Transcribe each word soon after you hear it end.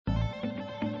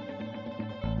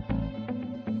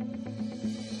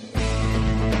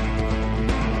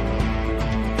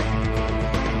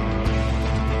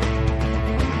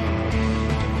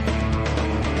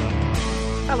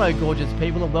Hello, gorgeous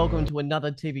people, and welcome to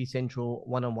another TV Central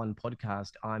one-on-one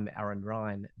podcast. I'm Aaron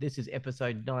Ryan. This is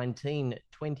episode 19,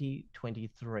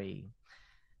 2023.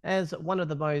 As one of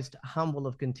the most humble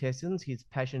of contestants, his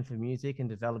passion for music and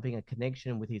developing a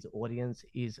connection with his audience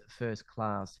is first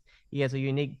class. He has a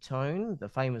unique tone, the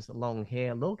famous long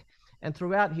hair look, and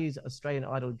throughout his Australian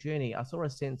Idol journey, I saw a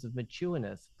sense of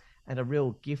matureness and a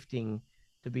real gifting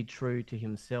to be true to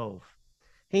himself.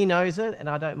 He knows it, and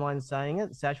I don't mind saying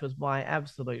it. Sash was my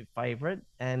absolute favorite,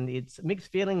 and it's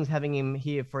mixed feelings having him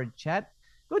here for a chat.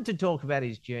 Good to talk about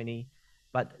his journey,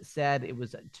 but sad it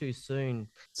was too soon.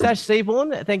 Sash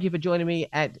Seabourne, thank you for joining me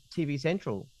at TV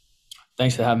Central.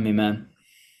 Thanks for having me, man.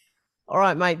 All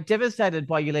right, mate. Devastated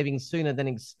by you leaving sooner than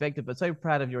expected, but so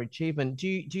proud of your achievement. Do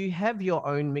you have your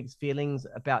own mixed feelings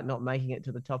about not making it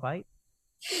to the top eight?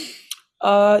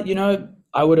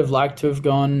 I would have liked to have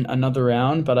gone another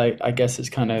round, but I guess it's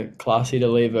kind of classy to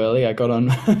leave early. I got on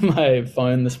my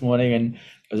phone this morning and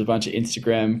there was a bunch of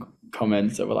Instagram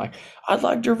comments that were like, I'd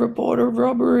like to report a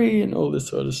robbery and all this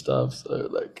sort of stuff. So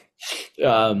look,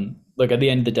 at the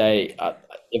end of the day,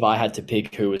 if I had to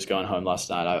pick who was going home last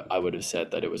night, I would have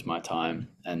said that it was my time.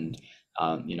 And,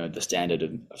 the standard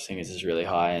of singers is really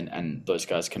high and those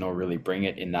guys can all really bring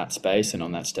it in that space and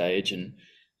on that stage. And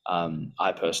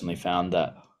I personally found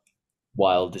that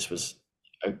while this was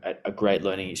a great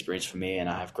learning experience for me and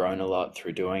I have grown a lot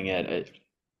through doing it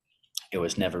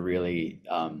was never really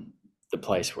the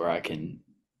place where I can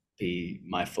be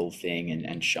my full thing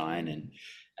and shine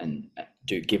and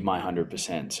do give my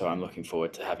 100%. So I'm looking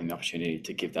forward to having the opportunity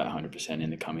to give that 100% in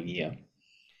the coming year.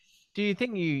 Do you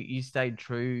think you stayed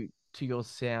true to your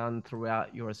sound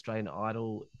throughout your Australian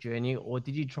Idol journey, or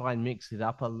did you try and mix it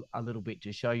up a little bit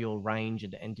to show your range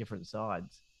and different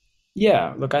sides?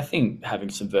 Yeah, look, I think having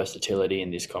some versatility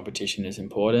in this competition is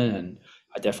important, and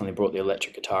I definitely brought the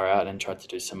electric guitar out and tried to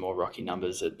do some more rocky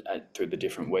numbers through the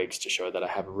different weeks to show that I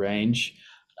have a range.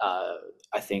 Uh,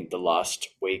 I think the last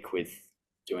week with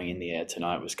doing In the Air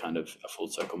Tonight was kind of a full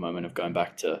circle moment of going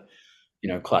back to,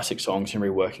 classic songs and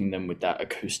reworking them with that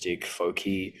acoustic,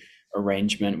 folky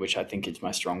arrangement, which I think is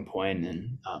my strong point,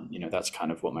 and that's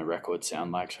kind of what my records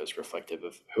sound like. So it's reflective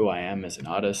of who I am as an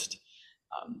artist.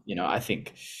 I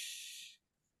think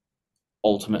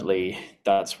ultimately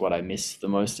that's what I miss the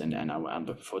most, and I'm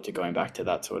looking forward to going back to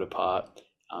that sort of part.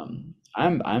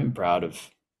 I'm proud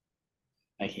of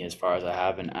making it as far as I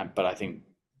have, but I think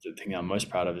the thing I'm most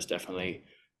proud of is definitely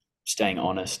staying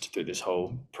honest through this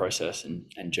whole process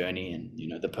and journey.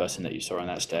 And the person that you saw on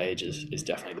that stage is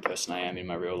definitely the person I am in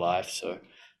my real life. So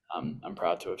I'm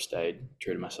proud to have stayed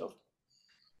true to myself.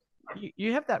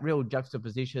 You have that real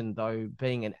juxtaposition, though,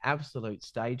 being an absolute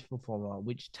stage performer,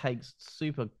 which takes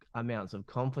super amounts of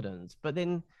confidence, but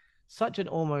then such an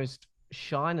almost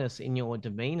shyness in your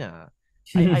demeanor.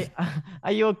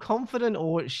 Are you a confident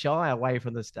or shy away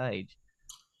from the stage?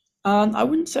 I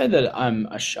wouldn't say that I'm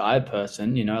a shy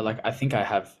person, like I think I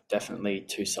have definitely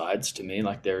two sides to me.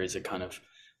 Like there is a kind of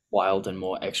wild and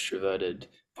more extroverted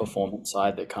performance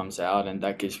side that comes out, and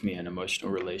that gives me an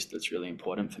emotional release that's really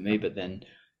important for me. But then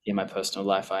in my personal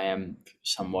life, I am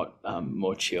somewhat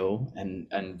more chill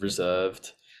and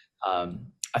reserved.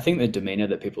 I think the demeanor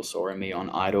that people saw in me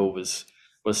on Idol was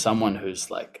someone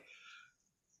who's like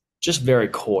just very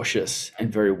cautious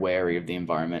and very wary of the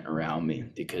environment around me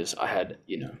because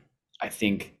I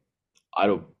think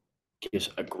Idol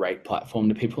gives a great platform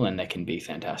to people and they can be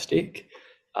fantastic,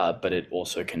 but it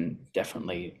also can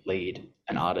definitely lead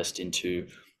an artist into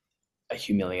a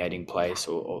humiliating place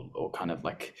or kind of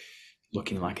like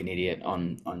looking like an idiot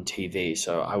on TV.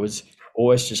 So I was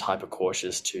always just hyper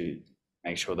cautious to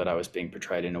make sure that I was being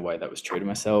portrayed in a way that was true to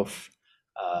myself,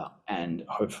 and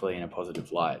hopefully in a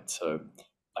positive light. So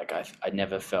like I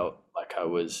never felt like I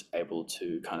was able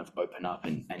to kind of open up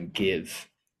and give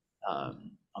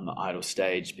on the Idol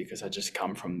stage because I just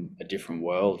come from a different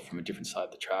world, from a different side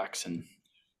of the tracks, and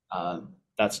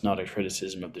that's not a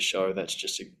criticism of the show. That's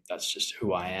just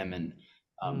who I am, and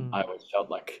Mm. I always felt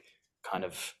like kind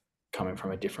of coming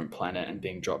from a different planet and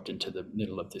being dropped into the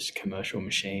middle of this commercial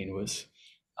machine was.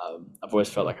 I've always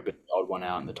felt like a bit of the odd one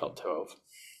out in the top 12.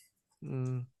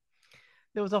 Mm.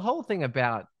 There was a whole thing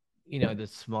about, the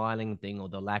smiling thing or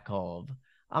the lack of.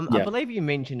 I Yeah. believe you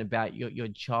mentioned about your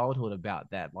childhood about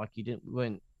that. Like you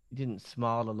didn't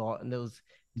smile a lot, and there was.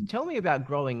 Tell me about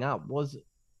growing up. Was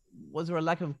there a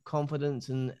lack of confidence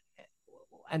and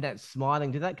that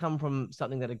smiling? Did that come from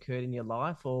something that occurred in your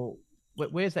life, or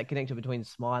where's that connection between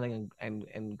smiling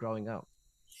and growing up?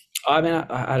 I mean,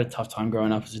 I had a tough time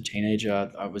growing up as a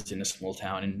teenager. I was in a small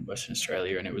town in Western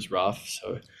Australia and it was rough.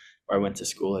 So where I went to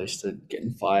school, I used to get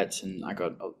in fights and I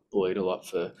got bullied a lot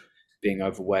for being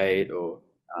overweight or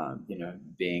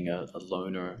being a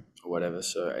loner or whatever.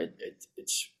 So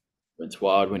it's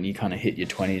wild when you kind of hit your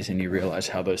 20s and you realize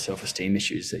how those self-esteem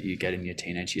issues that you get in your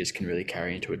teenage years can really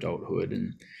carry into adulthood.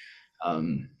 And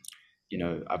um,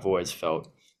 I've always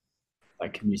felt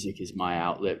like music is my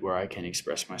outlet where I can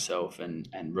express myself and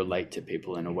relate to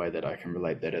people in a way that I can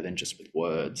relate better than just with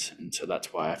words. And so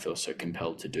that's why I feel so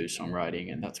compelled to do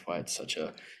songwriting, and that's why it's such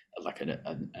a like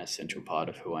an essential part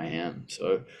of who I am.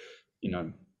 So, you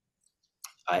know,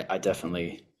 I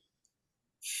definitely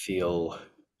feel,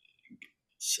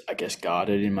 I guess,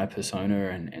 guarded in my persona,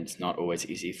 and it's not always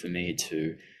easy for me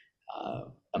to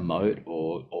emote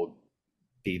or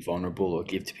be vulnerable or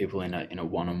give to people in a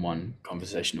one-on-one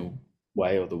conversational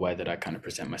way, or the way that I kind of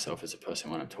present myself as a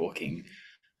person when I'm talking,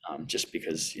 just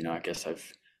because I guess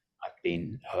I've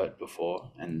been hurt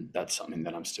before, and that's something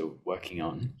that I'm still working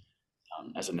on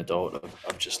as an adult,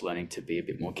 of just learning to be a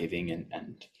bit more giving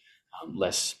and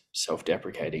less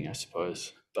self-deprecating, I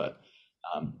suppose. But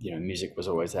music was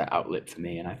always that outlet for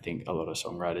me, and I think a lot of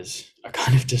songwriters are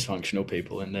kind of dysfunctional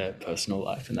people in their personal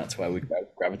life, and that's why we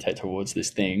gravitate towards this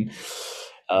thing.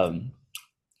 Um,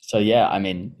 so yeah, I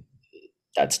mean,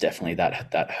 that's definitely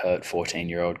that hurt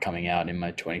 14-year-old coming out in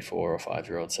my 24 or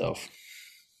 5-year-old self.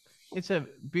 It's a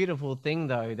beautiful thing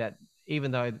though that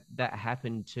even though that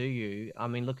happened to you, I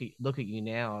mean, look at you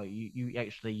now. You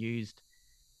actually used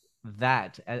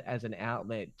that as an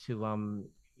outlet to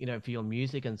for your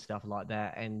music and stuff like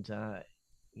that. And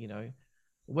you know,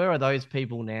 where are those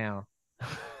people now?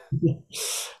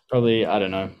 Probably, I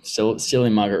don't know, still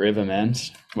in Margaret River, man,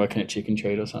 working at Chicken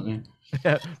Treat or something.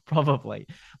 Probably.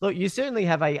 Look, you certainly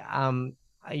have a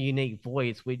unique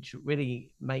voice which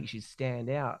really makes you stand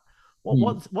out. Hmm.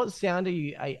 What sound are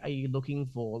you looking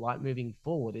for, like moving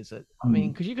forward? Is it, I mean,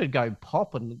 Hmm. because you could go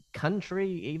pop and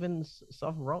country, even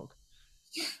soft rock.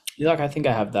 Yeah, like I think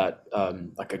I have that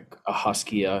like a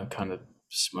huskier kind of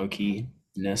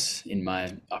smokiness in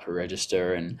my upper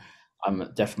register, and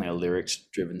I'm definitely a lyrics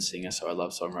driven singer, so I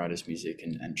love songwriters music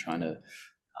and trying to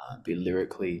be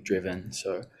lyrically driven.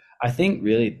 So I think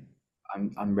really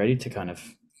I'm ready to kind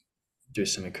of do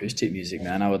some acoustic music,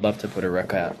 man. I would love to put a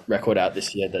record out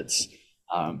this year that's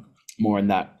um, more in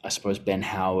that, I suppose, Ben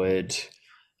Howard,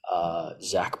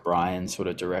 Zach Bryan sort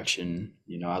of direction.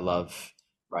 I love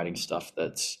writing stuff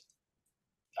that's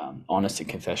honest and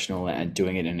confessional, and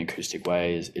doing it in an acoustic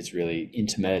way is really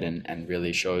intimate and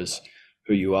really shows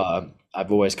who you are.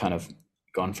 I've always kind of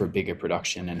gone for a bigger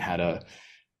production and had a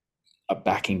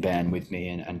backing band with me,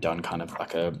 and done kind of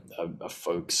like a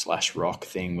folk slash rock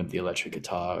thing with the electric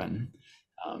guitar. And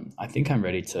I think I'm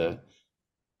ready to,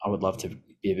 I would love to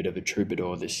be a bit of a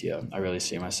troubadour this year. I really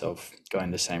see myself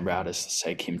going the same route as,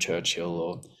 say, Kim Churchill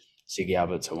or Ziggy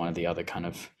Alberts, or one of the other kind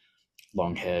of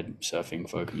long-haired surfing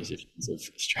folk musicians of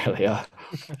Australia,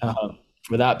 um,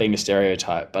 without being a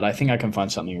stereotype. But I think I can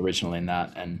find something original in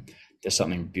that, and there's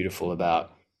something beautiful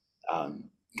about um,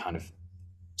 kind of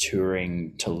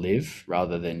touring to live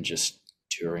rather than just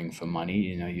touring for money.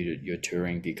 You're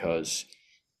touring because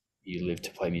you live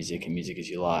to play music and music is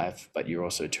your life, but you're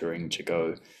also touring to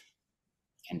go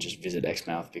and just visit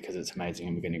Exmouth because it's amazing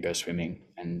and we're going to go swimming,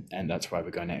 and that's why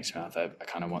we're going to Exmouth. I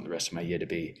kind of want the rest of my year to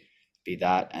be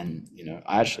that. And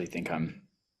I actually think I'm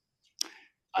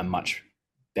much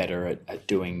better at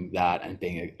doing that and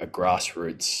being a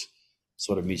grassroots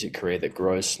sort of music career that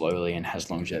grows slowly and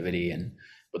has longevity, and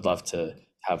would love to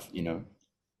have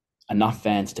enough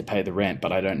fans to pay the rent,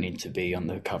 but I don't need to be on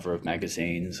the cover of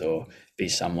magazines or be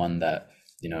someone that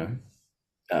you know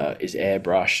is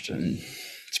airbrushed and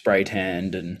spray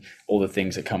tanned and all the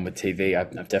things that come with TV.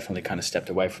 I've definitely kind of stepped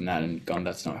away from that and gone,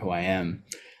 that's not who I am.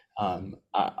 Um,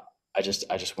 I, I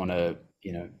just want to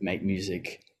make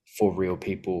music for real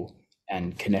people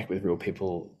and connect with real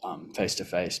people face to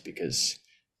face, because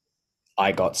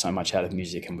I got so much out of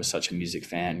music and was such a music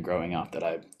fan growing up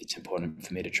that it's important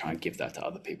for me to try and give that to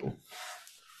other people.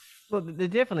 Well, there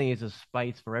definitely is a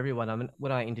space for everyone. I mean,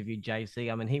 when I interviewed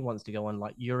JC, I mean, he wants to go on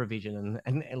like Eurovision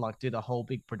and like do the whole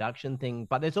big production thing.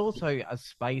 But there's also a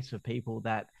space for people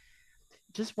that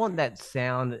just want that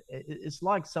sound. It's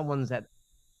like someone's at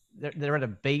they're at a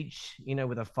beach,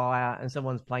 with a fire, and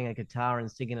someone's playing a guitar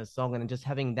and singing a song, and just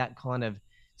having that kind of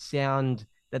sound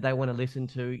that they want to listen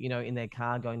to, in their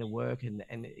car going to work,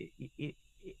 and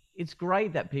it's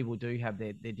great that people do have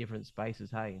their different spaces.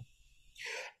 Hey.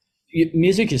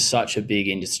 Music is such a big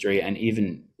industry, and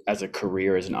even as a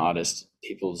career as an artist,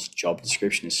 people's job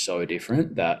description is so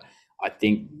different that I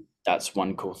think that's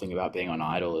one cool thing about being on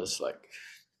Idol is like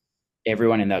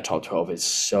everyone in that top 12 is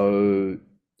so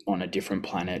on a different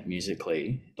planet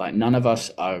musically. Like none of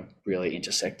us are really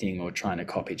intersecting or trying to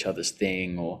copy each other's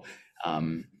thing, or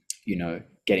um,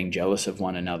 getting jealous of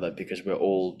one another because we're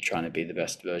all trying to be the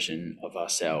best version of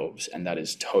ourselves. And that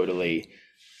is totally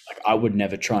like, I would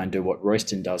never try and do what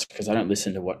Royston does because I don't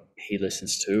listen to what he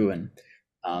listens to. And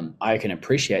I can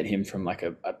appreciate him from like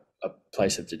a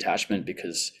place of detachment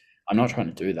because I'm not trying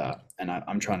to do that. And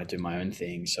I'm trying to do my own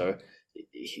thing. So,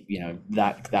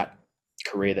 that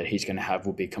career that he's going to have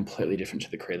will be completely different to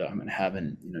the career that I'm going to have.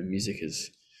 And, music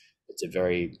it's a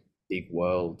very big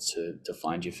world to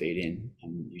find your feet in.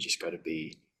 And you just got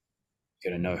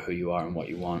to know who you are and what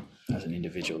you want as an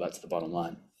individual. That's the bottom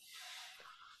line.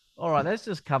 All right, let's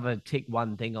just tick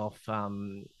one thing off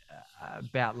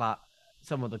about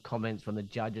some of the comments from the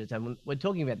judges, and we're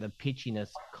talking about the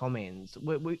pitchiness comments.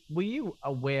 Were you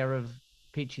aware of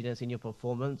pitchiness in your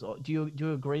performance, or do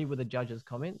you agree with the judges'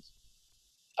 comments?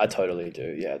 I totally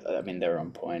do. Yeah, I mean they're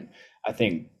on point. I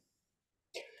think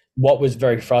what was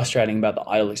very frustrating about the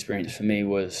Idol experience for me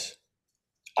was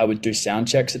I would do sound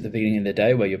checks at the beginning of the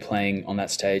day where you're playing on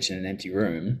that stage in an empty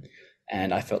room,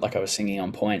 and I felt like I was singing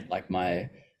on point. Like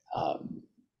my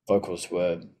vocals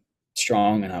were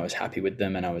strong, and I was happy with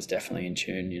them, and I was definitely in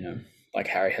tune. Like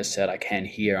Harry has said, I can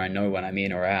hear, I know when I'm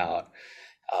in or out.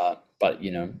 But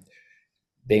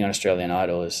being on Australian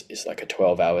Idol is like a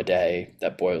 12-hour day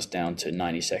that boils down to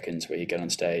 90 seconds where you get on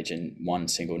stage and one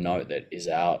single note that is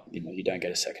out. You don't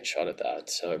get a second shot at that.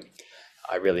 So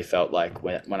I really felt like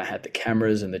when I had the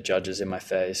cameras and the judges in my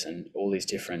face and all these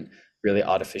different really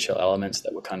artificial elements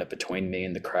that were kind of between me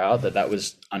and the crowd, that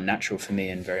was unnatural for me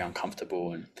and very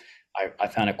uncomfortable. And I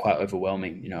found it quite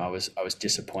overwhelming. I was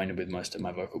disappointed with most of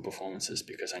my vocal performances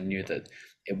because I knew that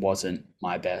it wasn't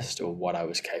my best or what I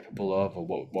was capable of or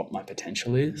what my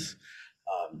potential is.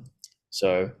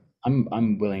 So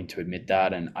I'm willing to admit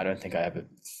that, and I don't think I ever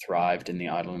thrived in the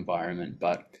Idol environment,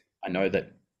 but I know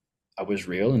that I was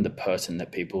real, and the person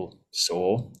that people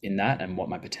saw in that and what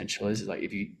my potential is like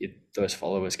if those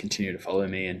followers continue to follow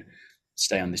me and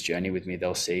stay on this journey with me,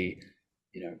 they'll see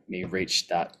me reach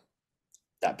that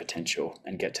potential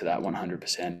and get to that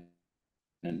 100%.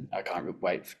 And I can't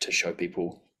wait to show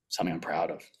people something I'm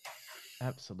proud of.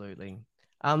 Absolutely.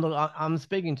 Look, I'm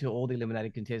speaking to all the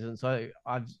eliminated contestants, so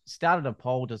I've started a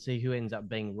poll to see who ends up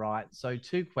being right. So,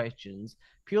 two questions,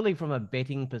 purely from a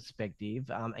betting perspective,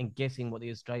 and guessing what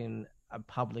the Australian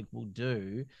public will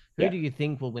do. Who Yeah, do you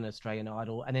think will win Australian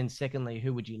Idol? And then, secondly,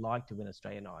 who would you like to win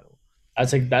Australian Idol?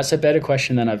 that's a better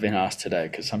question than I've been asked today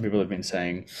because some people have been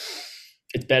saying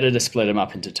it's better to split them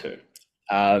up into two.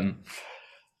 I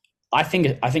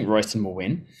think Royston will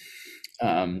win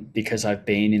because I've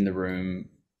been in the room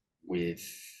with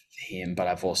him, but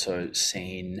I've also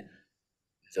seen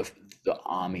the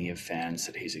army of fans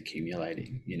that he's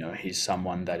accumulating. He's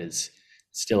someone that is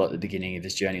still at the beginning of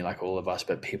his journey, like all of us,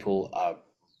 but people are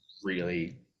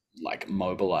really like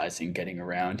mobilizing, getting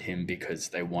around him because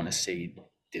they want to see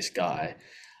this guy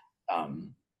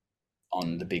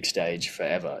on the big stage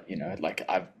forever. Like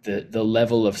the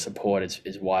level of support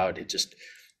is wild. It just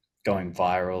going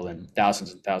viral and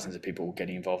thousands of people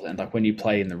getting involved. And like when you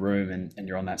play in the room and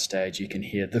you're on that stage, you can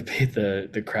hear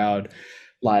the crowd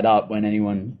light up when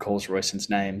anyone calls Royston's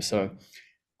name. So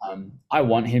I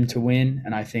want him to win,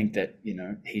 and I think that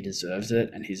he deserves it,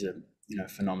 and he's a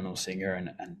phenomenal singer and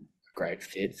a great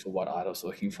fit for what Idol's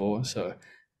looking for. So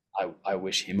I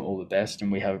wish him all the best,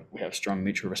 and we have strong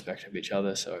mutual respect of each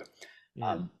other. So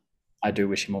Yeah. I do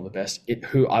wish him all the best.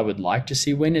 Who I would like to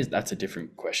see win that's a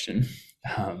different question.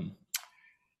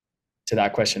 To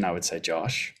that question, I would say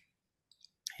Josh.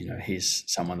 He's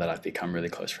someone that I've become really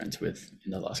close friends with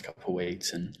in the last couple of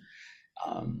weeks, and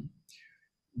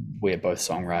we're both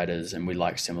songwriters and we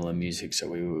like similar music, so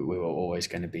we were always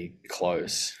going to be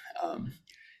close.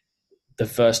 The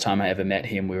first time I ever met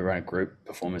him, we were on a group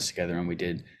performance together, and we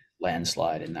did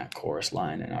Landslide in that chorus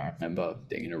line, and I remember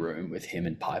being in a room with him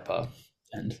and Piper,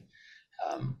 and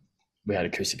we had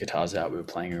acoustic guitars out, we were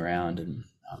playing around, and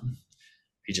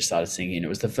he just started singing. It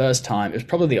was the first time, it was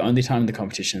probably the only time in the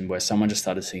competition where someone just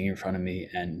started singing in front of me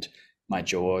and my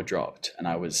jaw dropped, and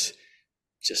I was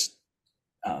just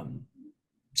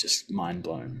mind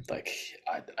blown. Like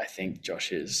I think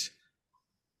Josh is,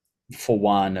 for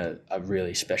one, a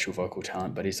really special vocal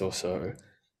talent, but he's also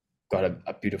got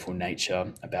a beautiful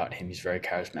nature about him. He's very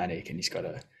charismatic, and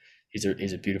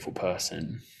he's a beautiful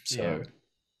person. So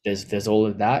there's all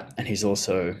of that, and he's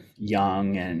also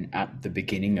young and at the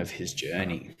beginning of his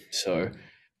journey. So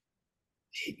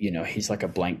he's like a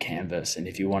blank canvas, and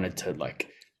if you wanted to like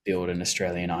build an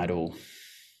Australian Idol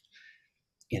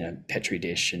petri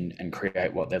dish and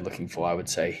create what they're looking for, I would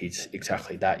say he's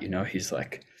exactly that. He's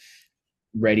like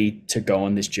ready to go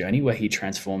on this journey where he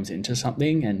transforms into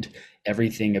something, and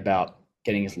everything about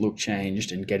getting his look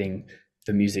changed and getting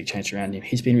the music change around him,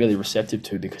 he's been really receptive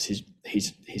to, because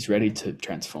he's ready to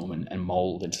transform and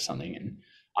mold into something. And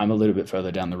I'm a little bit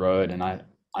further down the road, and I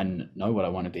know what I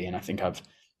want to be, and I think I've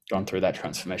gone through that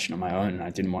transformation on my own, and I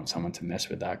didn't want someone to mess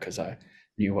with that because I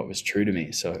knew what was true to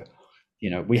me. So,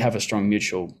 we have a strong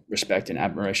mutual respect and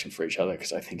admiration for each other,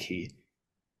 because I think he,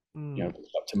 Mm. lives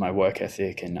up to my work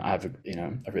ethic, and I have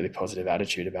a really positive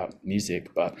attitude about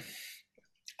music. But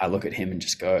I look at him and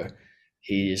just go,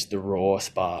 he is the raw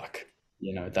spark.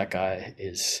 That guy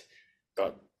is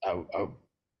got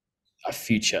a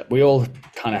future. We all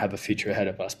kind of have a future ahead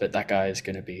of us, but that guy is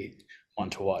going to be one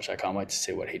to watch. I can't wait to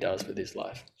see what he does with his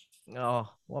life. Oh,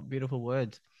 what beautiful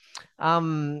words.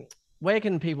 Um, where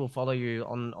can people follow you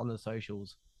on the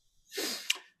socials?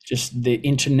 Just the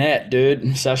internet,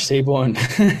 dude. Sash Seabourne.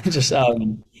 Just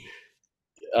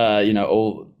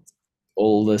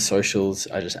all the socials.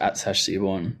 I just at Sash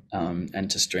Seabourne. And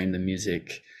to stream the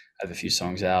music, I have a few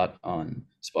songs out on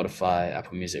Spotify,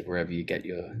 Apple Music, wherever you get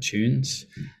your tunes.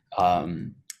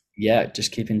 Yeah,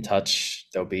 just keep in touch.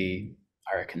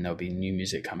 I reckon there'll be new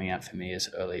music coming out for me as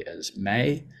early as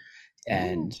May,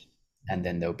 Ooh. and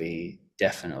then there'll be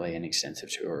definitely an extensive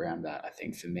tour around that. I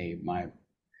think for me,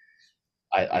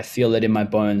 I feel it in my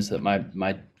bones that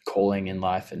my calling in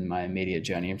life and my immediate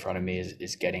journey in front of me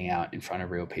is getting out in front of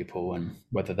real people, and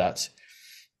whether that's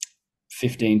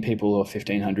 15 people or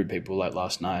 1,500 people like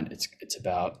last night, it's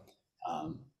about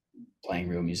playing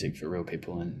real music for real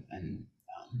people, and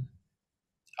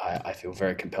I feel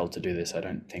very compelled to do this. I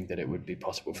don't think that it would be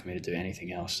possible for me to do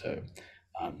anything else. So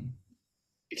um,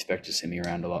 expect to see me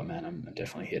around a lot, man. I'm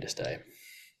definitely here to stay.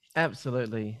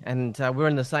 Absolutely. And we're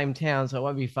in the same town, so it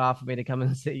won't be far for me to come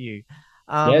and see you.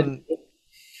 Yeah, Um,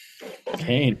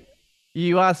 keen.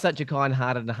 you are such a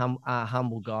kind-hearted and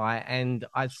humble guy. And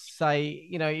I say,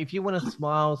 if you want to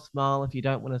smile, smile. If you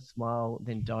don't want to smile,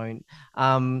 then don't.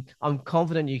 I'm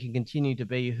confident you can continue to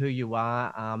be who you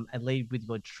are, and lead with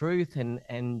your truth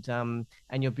and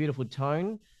your beautiful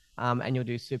tone. And you'll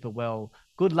do super well.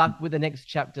 Good luck with the next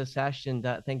chapter, Sash. And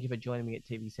thank you for joining me at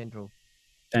TV Central.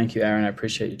 Thank you, Aaron. I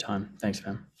appreciate your time. Thanks,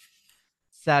 man.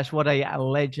 Sash, what a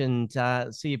legend.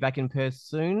 See you back in Perth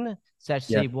soon. Sash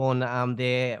Yeah. Seabourne,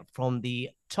 there from the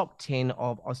top 10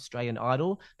 of Australian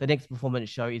Idol. The next performance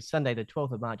show is Sunday, the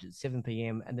 12th of March at 7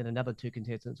 p.m. And then another two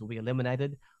contestants will be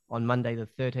eliminated on Monday, the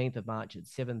 13th of March at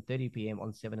 7:30 p.m.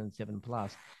 on 7 and 7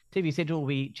 Plus. TV Central will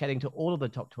be chatting to all of the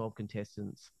top 12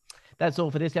 contestants. That's all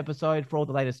for this episode. For all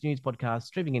the latest news, podcasts,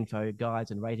 streaming info,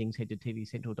 guides, and ratings, head to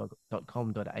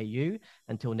tvcentral.com.au.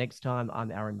 Until next time,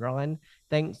 I'm Aaron Ryan.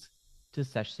 Thanks to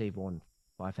Sash Seabourne.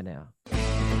 Bye for now.